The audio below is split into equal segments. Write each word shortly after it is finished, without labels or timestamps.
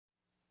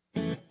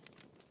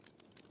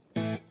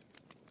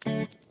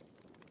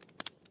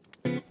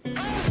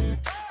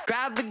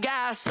Grab the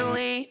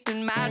gasoline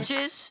and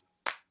matches.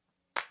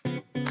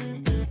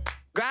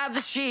 Grab the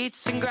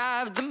sheets and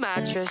grab the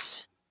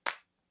mattress.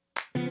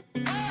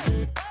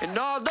 And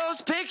all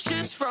those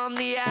pictures from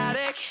the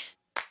attic.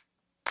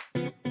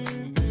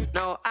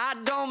 No, I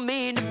don't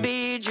mean to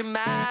be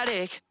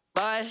dramatic,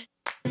 but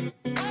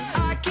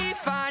I keep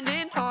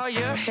finding all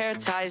your hair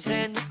ties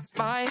in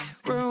my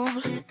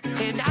room.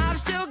 And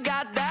I've still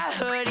got that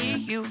hoodie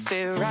you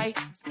fit right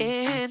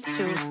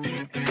into.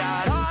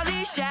 Got all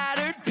these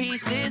shattered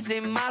pieces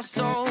in my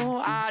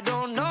soul. I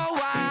don't know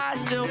why I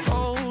still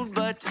hold,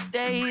 but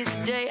today's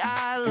the day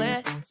I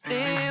let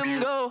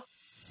them go.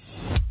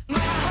 My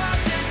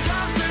heart's a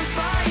dumpster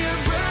fire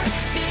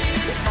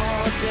burning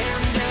all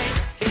damn day.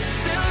 It's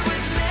filled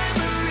with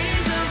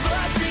memories of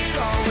us, it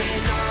all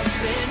went up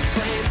in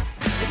flames.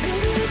 And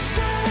maybe it's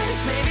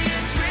just, maybe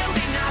it's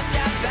really not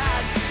that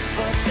bad,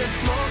 but the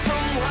smoke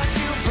from what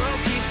you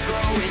broke keeps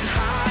growing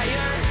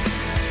higher,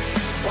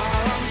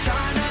 while I'm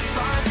trying to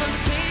find some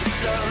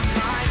peace of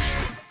mind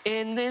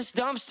in this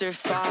dumpster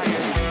fire.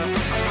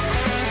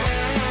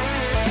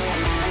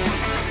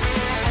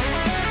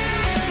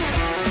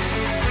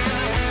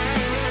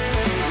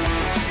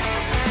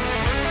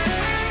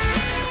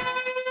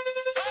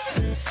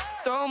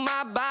 Throw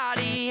my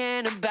body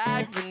in a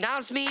bag,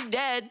 pronounce me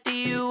dead to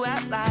you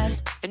at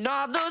last. And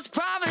all those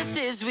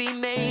promises we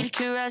made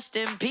can rest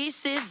in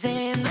pieces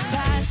in the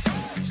past.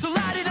 So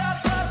light it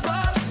up, up,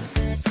 up,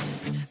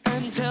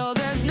 until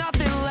there's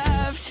nothing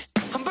left.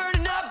 I'm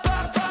burning up,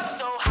 up, up,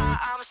 so hot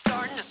I'm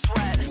starting to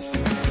sweat.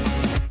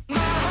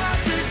 My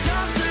heart's a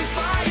dumpster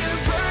fire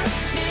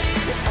burning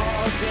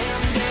all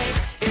damn day.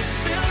 It's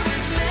filled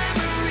with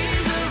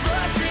memories of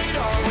us, it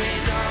all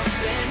went up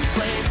in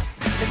flames.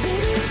 And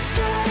maybe it's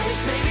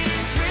just, maybe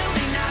it's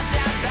really not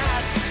that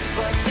bad,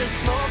 but the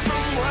smoke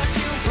from what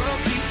you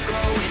broke keeps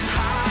growing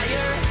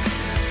higher,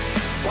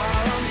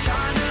 while I'm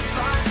trying to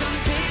find some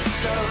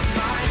peace of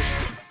mind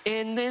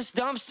in this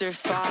dumpster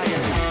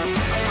fire.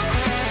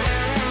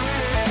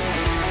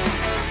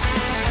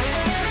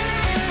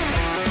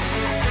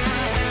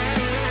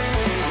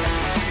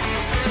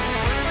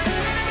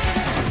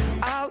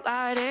 I'll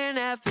light an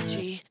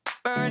effigy,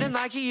 burning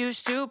like you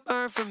used to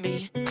burn for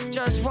me.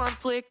 Just one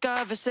flick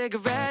of a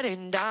cigarette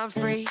and I'm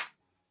free,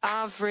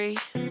 I'm free.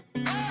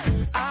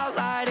 I'll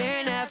light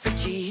an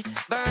effigy,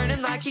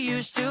 burning like you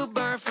used to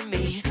burn for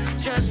me.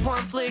 Just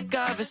one flick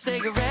of a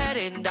cigarette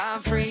and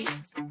I'm free,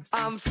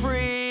 I'm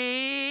free.